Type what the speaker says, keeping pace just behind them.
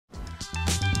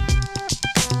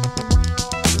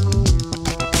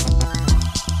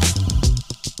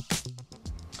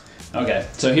Okay,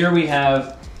 so here we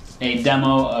have a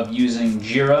demo of using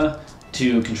JIRA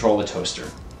to control the toaster.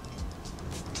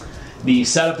 The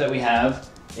setup that we have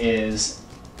is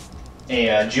a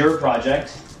JIRA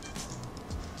project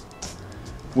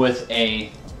with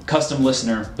a custom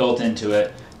listener built into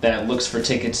it that looks for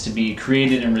tickets to be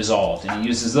created and resolved, and it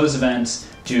uses those events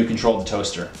to control the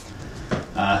toaster.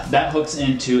 That hooks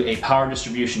into a power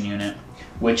distribution unit,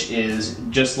 which is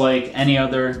just like any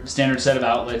other standard set of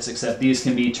outlets, except these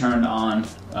can be turned on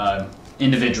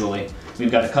individually.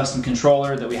 We've got a custom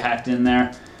controller that we hacked in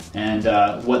there, and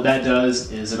what that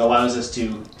does is it allows us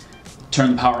to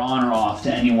turn the power on or off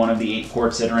to any one of the 8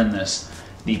 ports that are in this.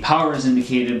 The power is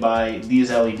indicated by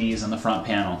these LEDs on the front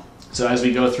panel. So as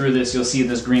we go through this, you'll see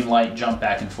this green light jump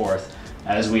back and forth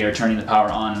as we are turning the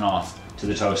power on and off to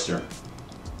the toaster.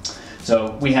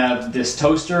 So we have this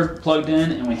toaster plugged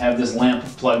in and we have this lamp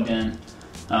plugged in,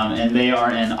 and they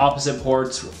are in opposite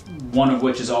ports, one of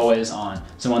which is always on.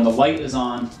 So when the light is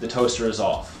on, the toaster is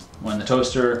off. When the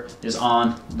toaster is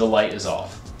on, the light is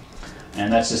off.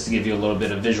 And that's just to give you a little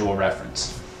bit of visual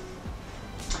reference.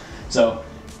 So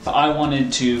if I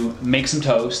wanted to make some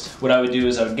toast, what I would do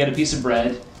is I would get a piece of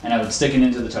bread and I would stick it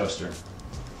into the toaster.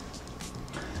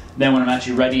 Then when I'm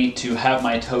actually ready to have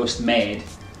my toast made,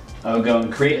 I would go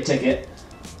and create a ticket.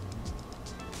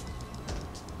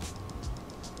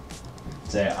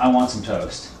 Say, I want some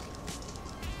toast.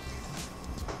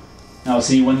 Now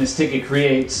see, when this ticket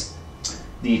creates,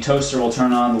 the toaster will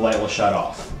turn on, the light will shut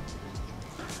off.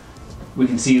 We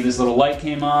can see this little light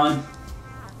came on.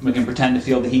 We can pretend to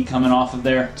feel the heat coming off of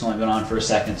there. It's only been on for a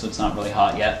second, so it's not really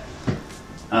hot yet.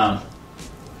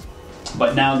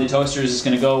 But now the toaster is just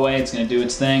going to go away, it's going to do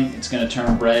its thing, it's going to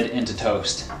turn bread into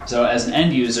toast. So as an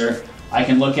end user, I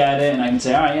can look at it and I can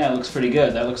say, alright, yeah, it looks pretty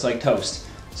good, that looks like toast.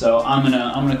 So I'm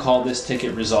gonna call this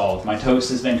ticket resolved. My toast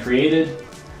has been created,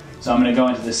 so I'm going to go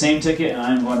into the same ticket and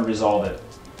I'm going to resolve it.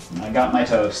 I got my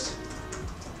toast.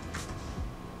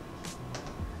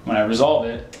 When I resolve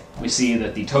it, we see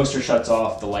that the toaster shuts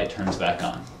off, the light turns back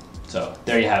on. So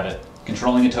there you have it,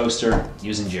 controlling a toaster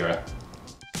using JIRA.